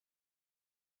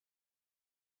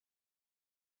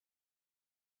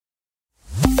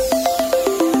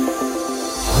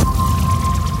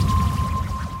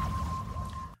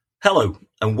Hello,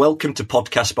 and welcome to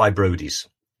Podcast by Brodies.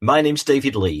 My name's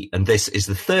David Lee, and this is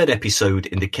the third episode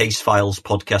in the Case Files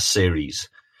podcast series.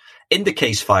 In the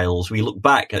Case Files, we look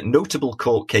back at notable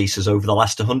court cases over the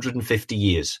last 150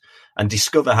 years and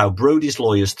discover how Brodie's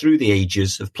lawyers through the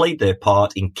ages have played their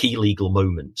part in key legal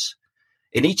moments.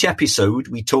 In each episode,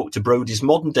 we talk to Brodie's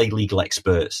modern-day legal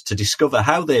experts to discover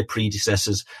how their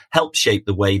predecessors helped shape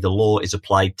the way the law is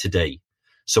applied today.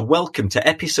 So welcome to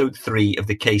episode 3 of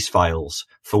the Case Files,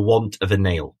 For Want of a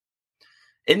Nail.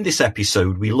 In this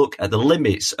episode, we look at the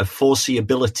limits of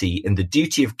foreseeability in the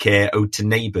duty of care owed to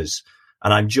neighbours,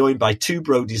 and I'm joined by two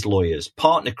Brodie's lawyers,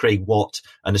 partner Craig Watt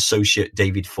and associate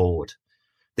David Ford.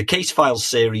 The Case Files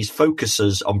series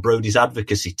focuses on Brodie's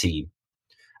advocacy team.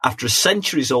 After a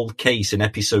centuries-old case in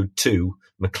episode 2,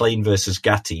 McLean versus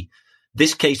Gatti,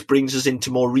 this case brings us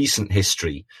into more recent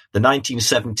history, the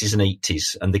 1970s and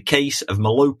 80s, and the case of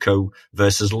Moloko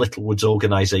versus Littlewoods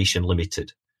Organisation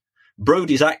Limited.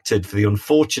 Brodie's acted for the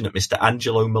unfortunate Mr.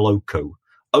 Angelo Moloko,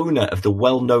 owner of the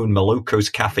well-known Moloko's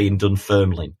Cafe in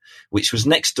Dunfermline, which was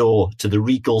next door to the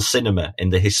Regal Cinema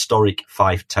in the historic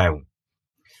Fife Town.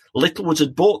 Littlewoods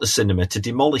had bought the cinema to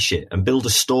demolish it and build a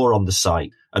store on the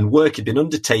site, and work had been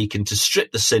undertaken to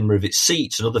strip the cinema of its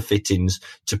seats and other fittings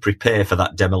to prepare for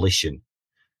that demolition.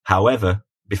 However,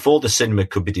 before the cinema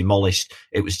could be demolished,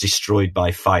 it was destroyed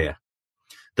by fire.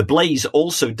 The blaze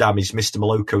also damaged Mr.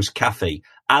 Moloko's Cafe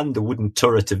and the wooden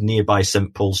turret of nearby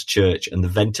St. Paul's Church and the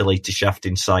ventilator shaft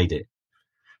inside it.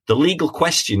 The legal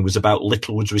question was about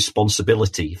Littlewood's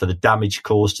responsibility for the damage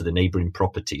caused to the neighbouring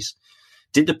properties.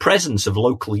 Did the presence of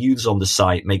local youths on the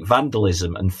site make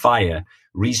vandalism and fire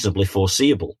reasonably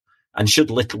foreseeable? And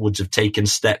should Littlewoods have taken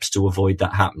steps to avoid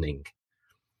that happening?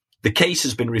 The case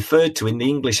has been referred to in the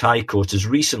English High Court as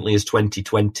recently as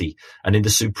 2020 and in the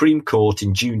Supreme Court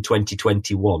in June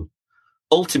 2021.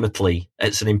 Ultimately,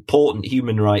 it's an important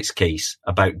human rights case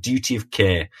about duty of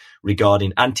care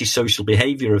regarding antisocial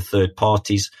behaviour of third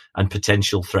parties and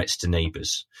potential threats to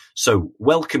neighbours. So,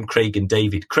 welcome Craig and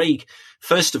David. Craig,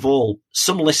 first of all,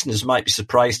 some listeners might be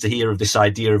surprised to hear of this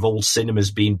idea of old cinemas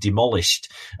being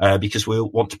demolished because we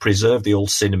want to preserve the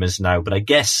old cinemas now. But I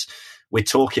guess we're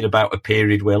talking about a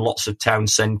period where lots of town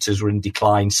centres were in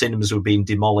decline, cinemas were being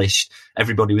demolished,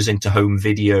 everybody was into home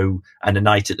video, and a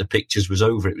night at the pictures was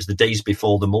over. It was the days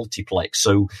before the multiplex.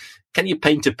 So can you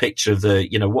paint a picture of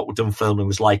what Dunfermline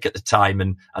was like at the time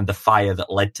and the fire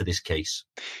that led to this case?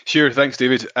 Sure, thanks,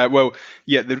 David. The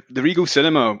Regal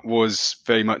Cinema was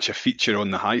very much a feature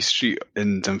on the High Street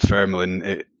in Dunfermline.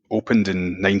 It opened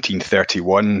in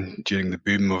 1931 during the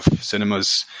boom of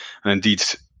cinemas, and indeed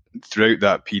throughout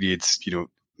that period,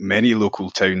 many local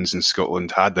towns in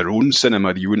Scotland had their own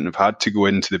cinema. You wouldn't have had to go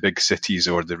into the big cities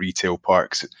or the retail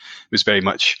parks. It was very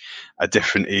much a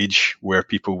different age where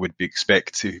people would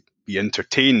expect to be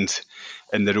entertained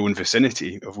in their own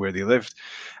vicinity of where they lived.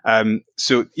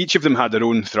 So each of them had their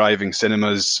own thriving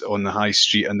cinemas on the High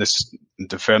Street, and this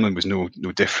Dunfermline was no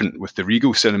different with the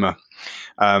Regal Cinema.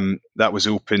 That was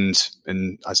opened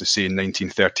in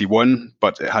 1931,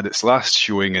 but it had its last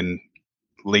showing in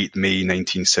late May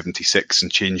 1976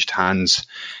 and changed hands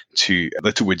to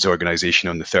Littlewoods Organisation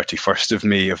on the 31st of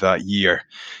May of that year.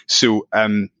 So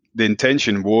the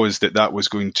intention was that was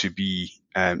going to be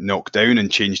knocked down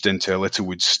and changed into a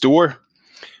Littlewoods store.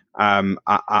 That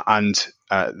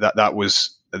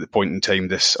was at the point in time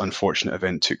this unfortunate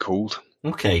event took hold.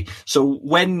 Okay, so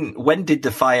when did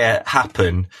the fire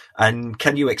happen, and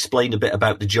can you explain a bit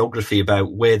about the geography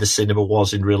about where the cinema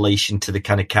was in relation to the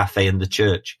kind of cafe and the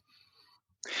church?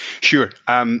 Sure.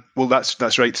 Well,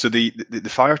 that's right. So the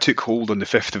fire took hold on the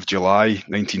 5th of July,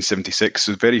 1976.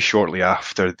 So very shortly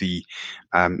after the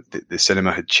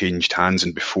cinema had changed hands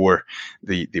and before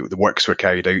the works were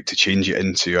carried out to change it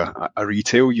into a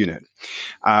retail unit.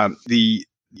 The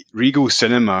Regal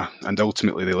Cinema and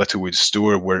ultimately the Littlewoods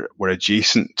store were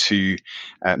adjacent to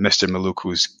Mr.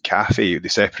 Moloko's Cafe. They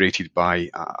separated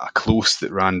by a close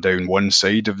that ran down one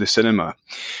side of the cinema.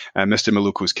 Mr.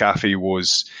 Moloko's Cafe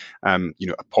was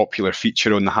a popular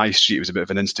feature on the High Street. It was a bit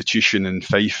of an institution in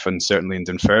Fife and certainly in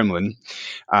Dunfermline.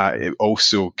 It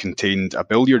also contained a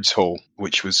billiards hall,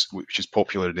 which is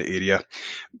popular in the area.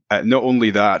 Not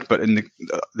only that, but in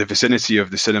the vicinity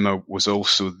of the cinema was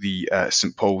also the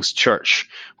St. Paul's Church,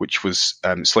 which was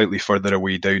slightly further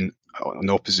away down on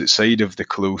the opposite side of the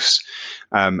close,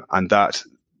 and that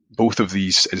both of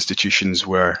these institutions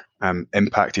were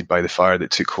impacted by the fire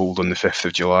that took hold on the 5th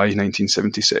of July,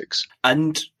 1976.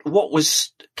 And what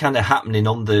was kind of happening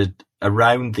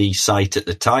around the site at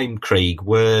the time, Craig?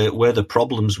 Were the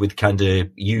problems with kind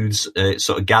of youths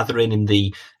sort of gathering in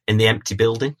the empty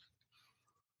building?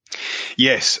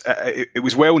 Yes, it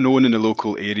was well known in the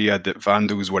local area that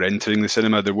vandals were entering the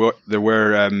cinema. There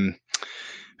were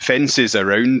fences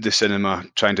around the cinema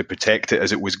trying to protect it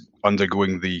as it was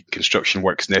undergoing the construction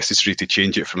works necessary to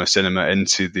change it from a cinema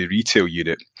into the retail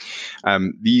unit.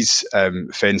 These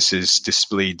fences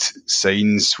displayed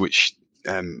signs which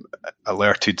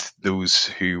alerted those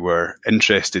who were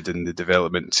interested in the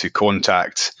development to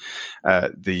contact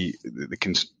the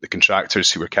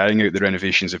contractors who were carrying out the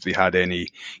renovations if they had any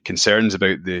concerns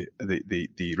about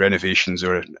the renovations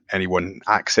or anyone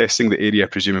accessing the area,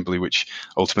 presumably, which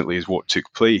ultimately is what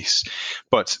took place.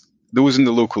 But those in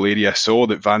the local area saw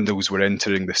that vandals were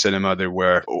entering the cinema. There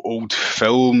were old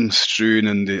films strewn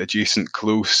in the adjacent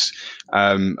close,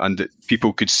 and that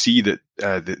people could see that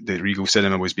the Regal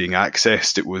Cinema was being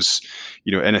accessed. It was,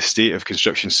 in a state of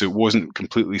construction, so it wasn't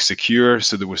completely secure.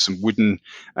 So there were some wooden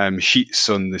sheets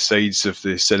on the sides of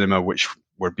the cinema which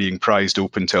were being prized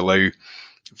open to allow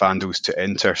vandals to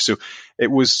enter. So it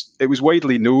was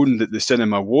widely known that the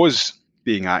cinema was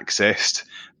being accessed.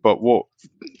 But what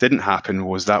didn't happen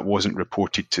was that wasn't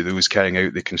reported to those carrying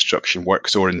out the construction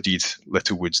works, or indeed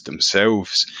Littlewoods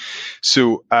themselves.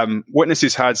 So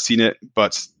witnesses had seen it,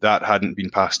 but that hadn't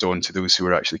been passed on to those who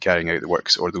were actually carrying out the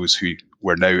works, or those who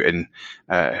were now in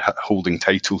holding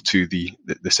title to the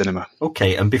cinema.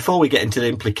 Okay, and before we get into the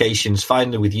implications,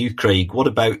 finally with you, Craig, what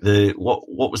about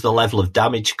what was the level of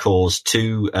damage caused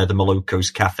to the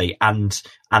Maloko's Cafe and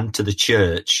to the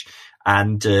church?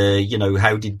 And,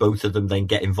 how did both of them then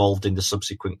get involved in the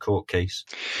subsequent court case?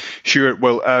 Sure.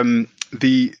 Well,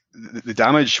 the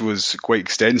damage was quite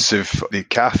extensive. The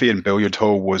cafe and billiard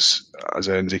hall was, as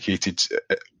I indicated,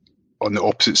 on the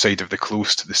opposite side of the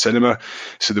close to the cinema.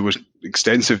 So there was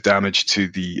extensive damage to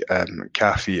the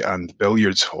cafe and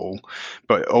billiards hall,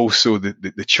 but also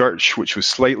the church, which was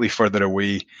slightly further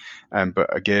away,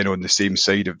 but again on the same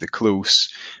side of the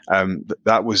close,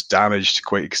 that was damaged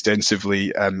quite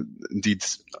extensively. Indeed,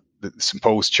 the St.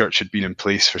 Paul's Church had been in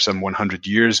place for some 100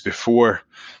 years before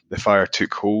the fire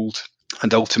took hold,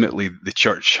 and ultimately the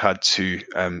church had to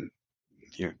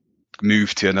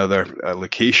move to another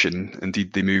location.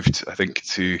 Indeed, they moved, I think,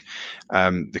 to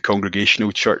the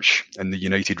Congregational Church and the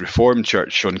United Reformed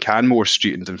Church on Canmore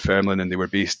Street in Dunfermline, and they were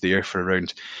based there for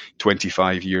around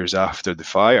 25 years after the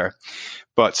fire.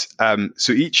 But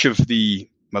so each of the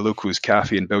Maloko's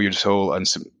Cafe and Billiards Hall and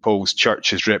St. Paul's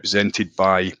Church is represented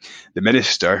by the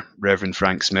minister, Reverend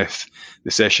Frank Smith,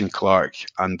 the session clerk,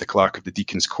 and the clerk of the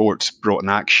Deacon's Court brought an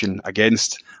action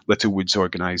against Littlewood's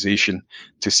organisation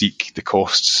to seek the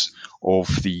costs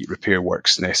of the repair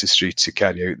works necessary to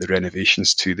carry out the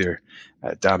renovations to their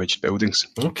damaged buildings.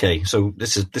 Okay, so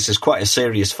this is quite a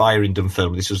serious fire in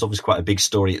Dunfermline. This was obviously quite a big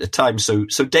story at the time. So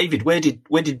David, where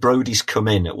did Brodie's come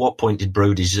in? At what point did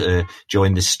Brodie's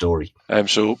join this story?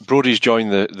 So Brodie's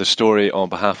joined the story on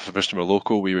behalf of Mr.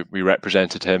 Maloko. We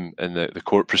represented him in the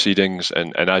court proceedings,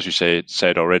 and as you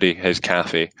said already, his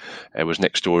cafe was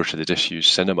next door to the disused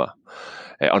cinema.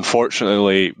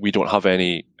 Unfortunately, we don't have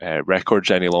any records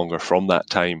any longer from that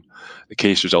time. The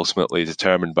case was ultimately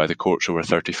determined by the courts over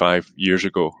 35 years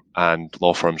ago, and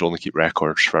law firms only keep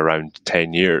records for around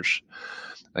 10 years.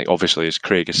 I think obviously, as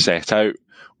Craig has set out,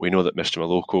 we know that Mr.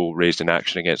 Maloko raised an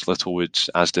action against Littlewoods,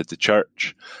 as did the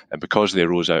church, and because they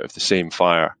arose out of the same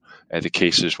fire, the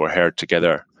cases were heard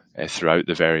together throughout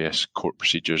the various court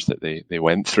procedures that they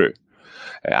went through.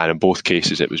 And in both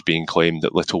cases, it was being claimed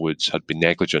that Littlewoods had been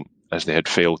negligent, as they had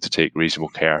failed to take reasonable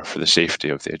care for the safety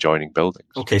of the adjoining buildings.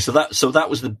 Okay, so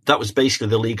that was basically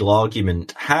the legal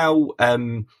argument. How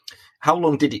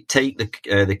long did it take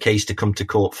the case to come to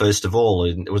court? First of all,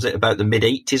 and was it about the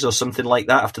mid-80s or something like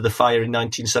that after the fire in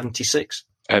 1976?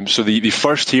 So the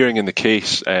first hearing in the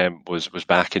case was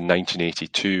back in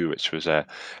 1982, which was in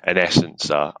essence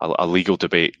a legal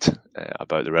debate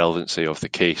about the relevancy of the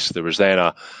case. There was then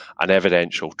an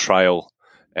evidential trial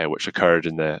which occurred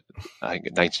in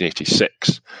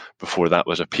 1986. Before that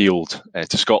was appealed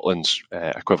to Scotland's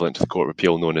equivalent to the Court of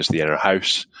Appeal, known as the Inner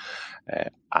House.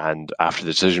 And after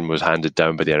the decision was handed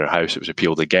down by the Inner House, it was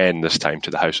appealed again, this time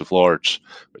to the House of Lords,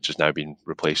 which has now been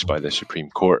replaced by the Supreme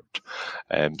Court.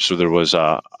 So there was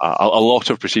a lot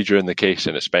of procedure in the case,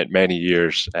 and it spent many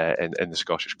years in the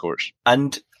Scottish courts.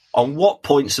 And on what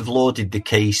points of law did the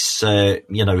case,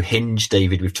 hinge,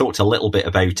 David? We've talked a little bit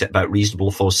about it, about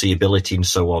reasonable foreseeability and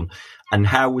so on. And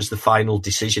how was the final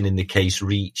decision in the case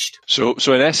reached? So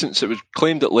in essence, it was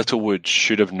claimed that Littlewoods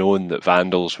should have known that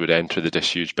vandals would enter the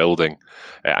disused building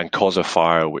and cause a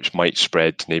fire which might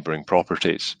spread to neighbouring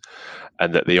properties,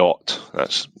 and that they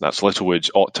that's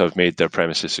Littlewoods, ought to have made their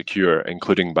premises secure,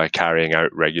 including by carrying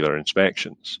out regular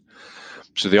inspections.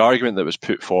 So the argument that was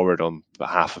put forward on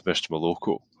behalf of Mr.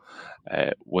 Maloko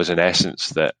was in essence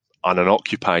that an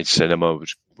unoccupied cinema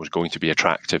was going to be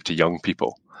attractive to young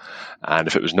people. And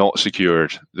if it was not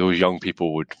secured, those young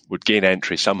people would gain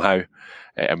entry somehow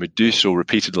and would do so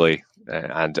repeatedly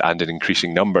and in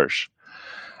increasing numbers.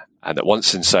 And that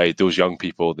once inside, those young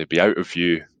people, they'd be out of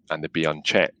view and they'd be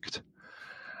unchecked.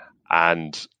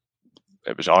 And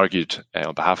it was argued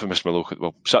on behalf of Mr. Malloco that,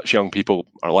 well, such young people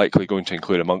are likely going to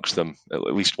include amongst them at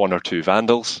least one or two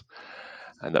vandals,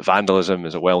 and that vandalism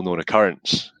is a well-known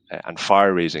occurrence and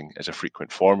fire raising is a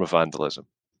frequent form of vandalism.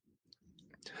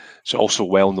 It's also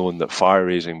well known that fire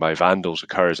raising by vandals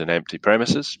occurs in empty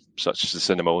premises, such as the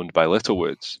cinema owned by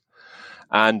Littlewoods.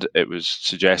 And it was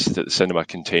suggested that the cinema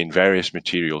contained various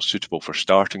materials suitable for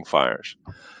starting fires,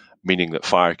 meaning that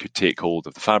fire could take hold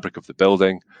of the fabric of the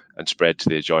building and spread to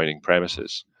the adjoining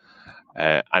premises.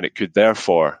 And it could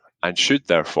therefore, and should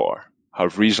therefore,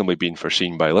 have reasonably been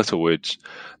foreseen by Littlewoods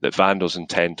that vandals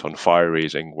intent on fire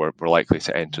raising were likely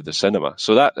to enter the cinema.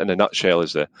 So that, in a nutshell,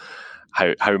 is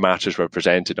how matters were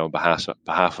presented on behalf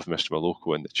of Mr.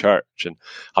 Malloco in the church. And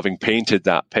having painted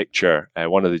that picture,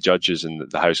 one of the judges in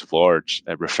the House of Lords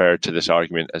referred to this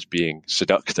argument as being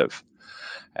seductive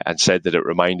and said that it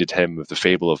reminded him of the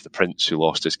fable of the prince who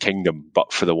lost his kingdom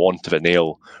but for the want of a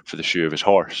nail for the shoe of his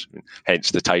horse,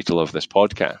 hence the title of this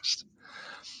podcast.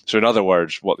 So in other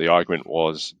words, what the argument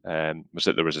was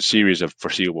that there was a series of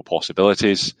foreseeable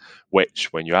possibilities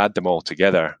which, when you add them all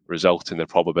together, result in the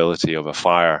probability of a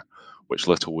fire which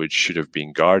Littlewoods should have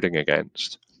been guarding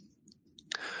against.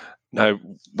 Now,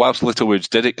 whilst Littlewoods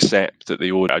did accept that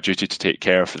they owed a duty to take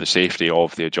care for the safety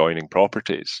of the adjoining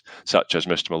properties, such as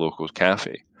Mr. Malloco's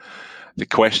cafe, the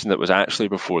question that was actually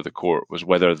before the court was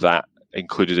whether that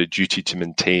included a duty to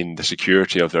maintain the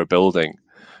security of their building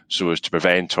so as to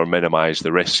prevent or minimise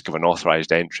the risk of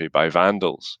unauthorised entry by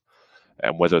vandals,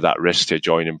 and whether that risk to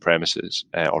adjoining premises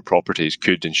or properties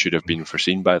could and should have been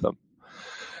foreseen by them.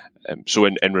 So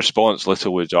in response,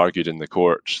 Littlewoods argued in the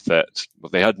court that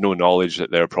they had no knowledge that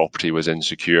their property was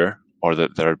insecure or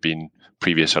that there had been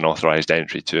previous unauthorised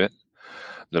entry to it.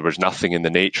 There was nothing in the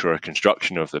nature or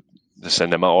construction of the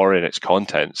cinema or in its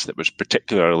contents that was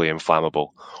particularly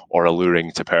inflammable or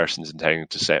alluring to persons intending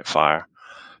to set fire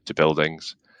to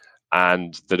buildings,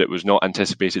 and that it was not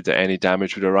anticipated that any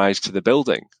damage would arise to the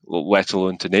building, let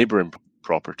alone to neighbouring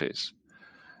properties.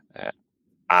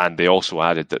 And they also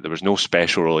added that there was no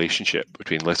special relationship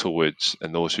between Littlewoods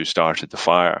and those who started the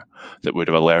fire that would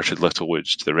have alerted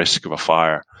Littlewoods to the risk of a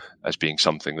fire as being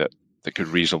something that could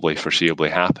reasonably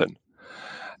foreseeably happen.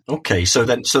 Okay, so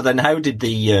then how did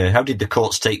the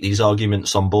courts take these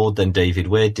arguments on board then, David?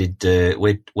 Where did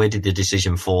the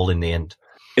decision fall in the end?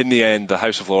 In the end, the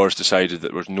House of Lords decided that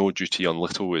there was no duty on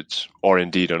Littlewoods, or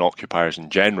indeed on occupiers in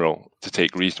general, to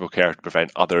take reasonable care to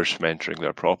prevent others from entering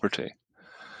their property.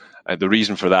 The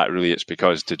reason for that really is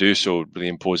because to do so really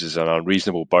imposes an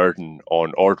unreasonable burden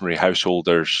on ordinary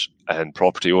householders and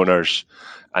property owners,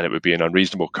 and it would be an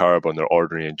unreasonable curb on their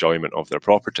ordinary enjoyment of their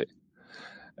property.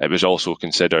 It was also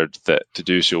considered that to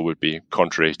do so would be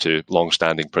contrary to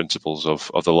long-standing principles of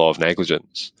the law of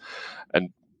negligence. And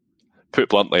put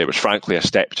bluntly, it was frankly a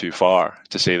step too far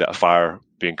to say that a fire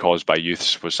being caused by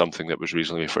youths was something that was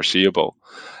reasonably foreseeable,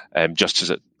 just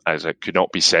as it could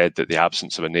not be said that the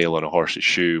absence of a nail on a horse's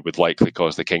shoe would likely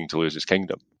cause the king to lose his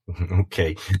kingdom.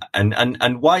 Okay.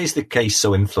 And why is the case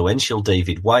so influential,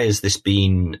 David? Why has this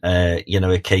been, a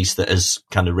case that has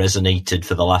kind of resonated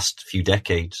for the last few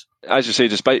decades? As you say,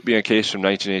 despite being a case from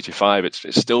 1985,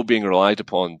 it's still being relied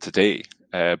upon today,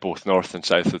 both north and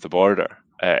south of the border.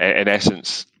 In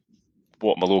essence,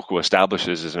 what Malloco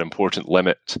establishes is an important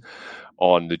limit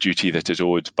on the duty that is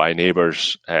owed by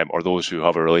neighbours or those who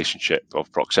have a relationship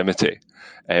of proximity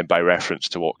by reference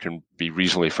to what can be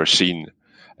reasonably foreseen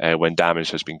when damage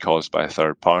has been caused by a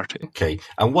third party. Okay.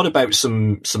 And what about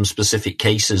some specific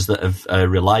cases that have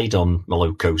relied on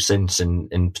Malloco since,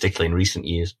 in particularly in recent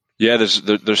years? Yeah,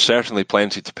 there's certainly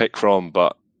plenty to pick from,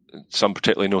 but some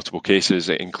particularly notable cases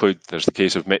include, there's the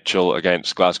case of Mitchell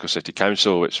against Glasgow City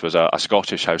Council, which was a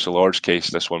Scottish House of Lords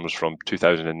case. This one was from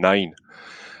 2009.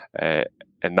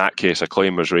 In that case, a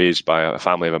claim was raised by a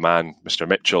family of a man, Mr.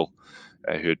 Mitchell,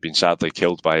 who had been sadly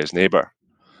killed by his neighbour.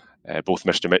 Both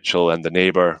Mr. Mitchell and the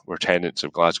neighbour were tenants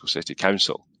of Glasgow City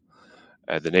Council.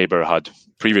 The neighbour had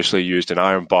previously used an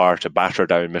iron bar to batter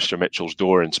down Mr. Mitchell's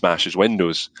door and smash his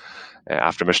windows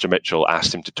after Mr. Mitchell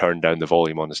asked him to turn down the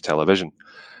volume on his television.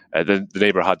 The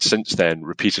neighbour had since then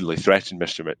repeatedly threatened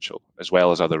Mr. Mitchell, as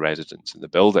well as other residents in the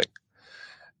building.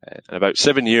 And about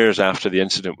 7 years after the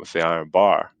incident with the iron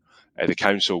bar, the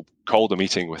council called a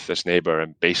meeting with this neighbour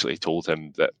and basically told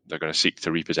him that they're going to seek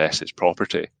to repossess his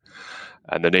property.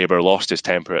 And the neighbour lost his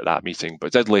temper at that meeting,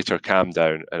 but did later calm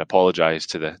down and apologise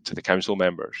to the council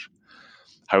members.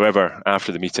 However,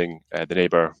 after the meeting, the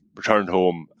neighbour returned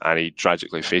home and he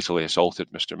tragically, fatally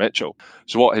assaulted Mr. Mitchell.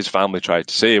 So what his family tried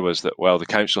to say was that, well, the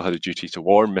council had a duty to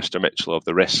warn Mr. Mitchell of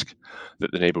the risk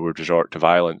that the neighbour would resort to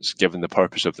violence, given the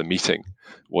purpose of the meeting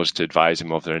was to advise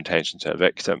him of their intention to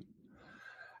evict him.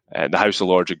 The House of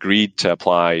Lords agreed to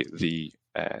apply the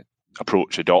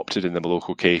approach adopted in the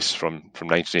Moloko case from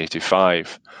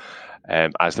 1985,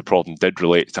 as the problem did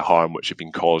relate to harm which had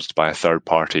been caused by a third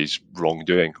party's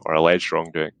wrongdoing or alleged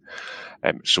wrongdoing.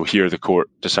 So here the court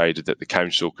decided that the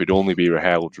council could only be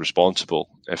held responsible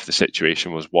if the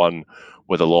situation was one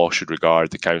where the law should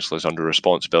regard the council as under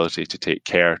responsibility to take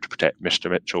care to protect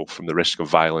Mr. Mitchell from the risk of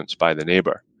violence by the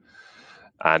neighbour.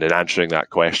 And in answering that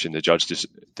question, the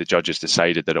judges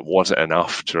decided that it wasn't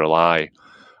enough to rely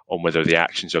on whether the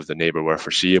actions of the neighbour were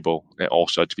foreseeable. It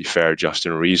also had to be fair, just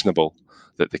and reasonable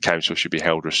that the council should be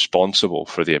held responsible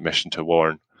for the omission to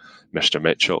warn Mr.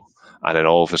 Mitchell. And in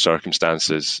all of the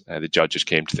circumstances, the judges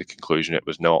came to the conclusion it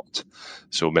was not.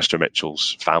 So Mr.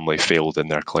 Mitchell's family failed in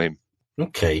their claim.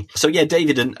 Okay. So, yeah,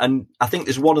 David, and I think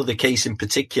there's one other case in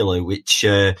particular which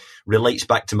relates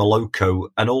back to Moloko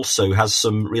and also has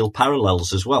some real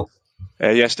parallels as well.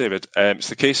 Yes, David. It's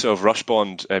the case of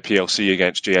Rushbond PLC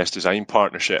against JS Design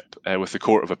Partnership, with the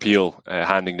Court of Appeal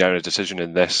handing down a decision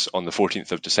in this on the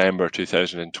 14th of December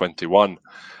 2021.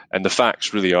 And the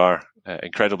facts really are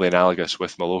incredibly analogous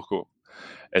with Moloko.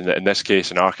 In this case,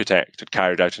 an architect had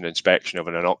carried out an inspection of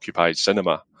an unoccupied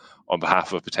cinema on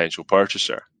behalf of a potential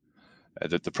purchaser,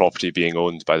 the property being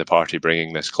owned by the party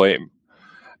bringing this claim.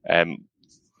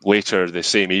 Later, the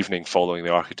same evening following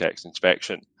the architect's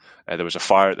inspection, there was a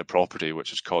fire at the property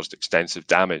which has caused extensive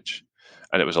damage,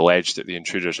 and it was alleged that the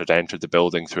intruders had entered the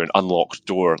building through an unlocked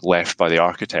door left by the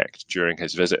architect during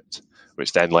his visit,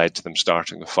 which then led to them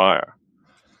starting the fire.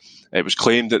 It was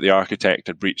claimed that the architect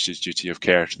had breached his duty of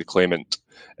care to the claimant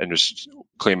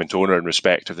owner in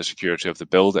respect of the security of the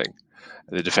building.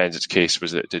 The defendant's case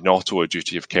was that it did not owe a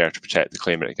duty of care to protect the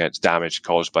claimant against damage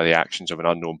caused by the actions of an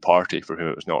unknown party for whom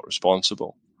it was not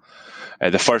responsible.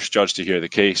 The first judge to hear the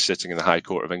case, sitting in the High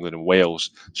Court of England and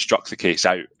Wales, struck the case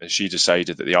out, and she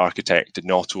decided that the architect did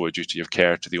not owe a duty of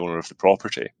care to the owner of the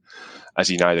property, as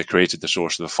he neither created the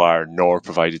source of the fire nor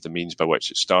provided the means by which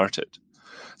it started.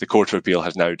 The Court of Appeal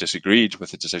has now disagreed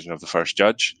with the decision of the first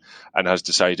judge and has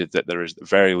decided that there is at the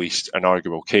very least an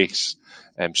arguable case,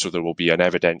 so there will be an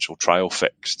evidential trial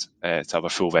fixed to have a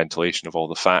full ventilation of all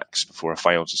the facts before a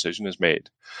final decision is made.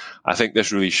 I think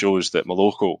this really shows that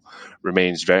Moloko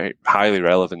remains very highly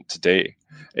relevant today.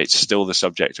 It's still the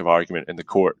subject of argument in the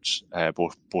courts,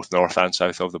 both north and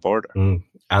south of the border.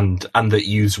 And that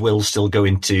yous will still go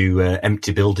into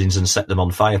empty buildings and set them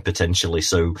on fire potentially.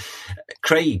 So,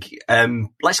 Craig,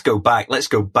 let's go back. Let's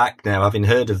go back now, having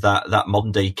heard of that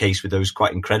Monday case with those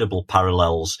quite incredible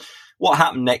parallels. What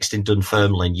happened next in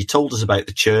Dunfermline? You told us about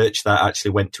the church that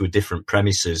actually went to a different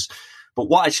premises. But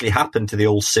what actually happened to the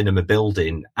old cinema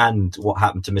building, and what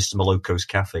happened to Mr. Moloko's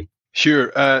cafe?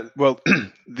 Sure. Well,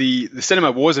 the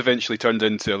cinema was eventually turned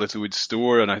into a Littlewood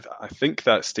store, and I think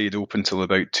that stayed open till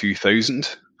about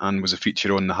 2000 and was a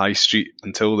feature on the High Street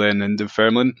until then in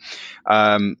Dunfermline.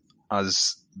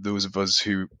 As those of us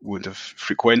who would have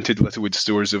frequented Littlewood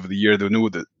stores over the year, they'll know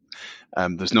that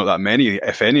there's not that many,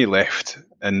 if any, left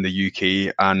in the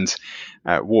UK, and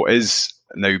what is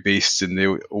now based in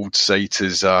the old site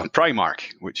is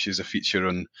Primark, which is a feature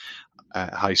on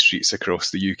high streets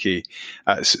across the UK.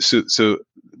 So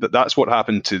that's what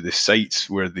happened to the site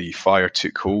where the fire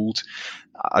took hold.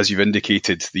 As you've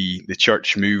indicated, the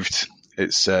church moved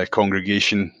its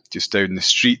congregation just down the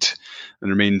street and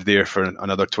remained there for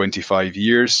another 25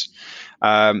 years.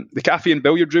 The cafe and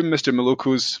billiard room, Mr.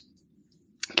 Moloko's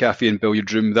cafe and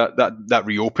billiard room, that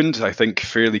reopened, I think,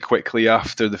 fairly quickly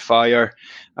after the fire,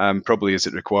 probably as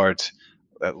it required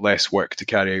less work to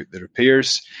carry out the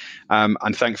repairs.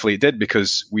 And thankfully it did,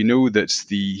 because we know that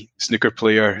the snooker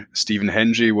player Stephen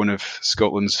Hendry, one of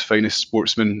Scotland's finest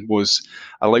sportsmen, was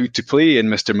allowed to play in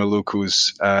Mr.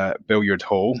 Moloko's billiard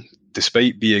hall,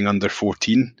 despite being under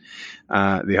 14.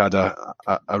 They had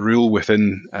a rule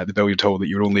within the billiard hall that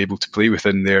you were only able to play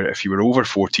within there if you were over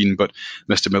 14, but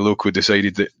Mr. Moloko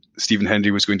decided that Stephen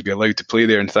Hendry was going to be allowed to play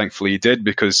there, and thankfully he did,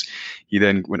 because he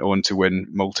then went on to win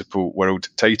multiple world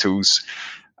titles.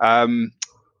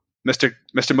 Mr.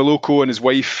 Moloko and his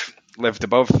wife lived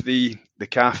above the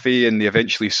cafe, and they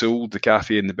eventually sold the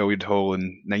cafe and the billiard hall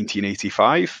in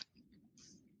 1985.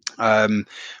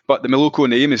 But the Moloko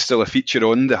name is still a feature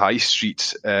on the high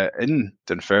street in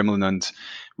Dunfermline, and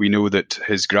we know that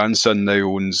his grandson now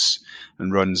owns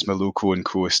and runs Moloko &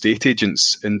 Co estate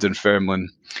agents in Dunfermline.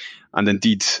 And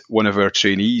indeed, one of our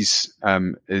trainees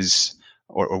is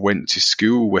or went to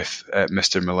school with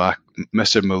Mr.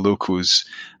 Moloko's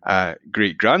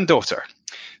great-granddaughter.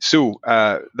 So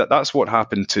that's what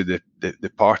happened to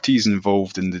the parties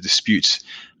involved in the dispute,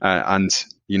 and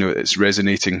it's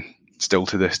resonating still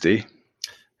to this day.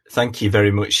 Thank you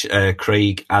very much,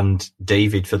 Craig and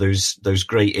David, for those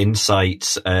great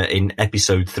insights in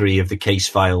episode 3 of the Case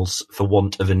Files for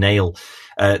Want of a Nail.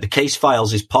 The Case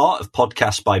Files is part of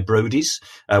Podcast by Brodies,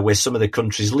 where some of the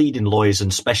country's leading lawyers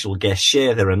and special guests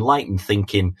share their enlightened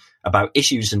thinking about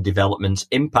issues and developments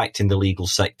impacting the legal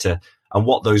sector and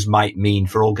what those might mean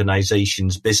for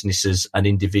organisations, businesses and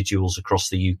individuals across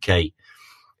the UK.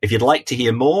 If you'd like to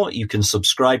hear more, you can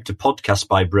subscribe to Podcast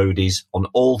by Brodies on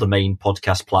all the main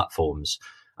podcast platforms.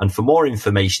 And for more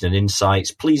information and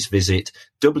insights, please visit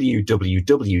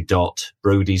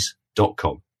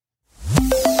www.brodies.com.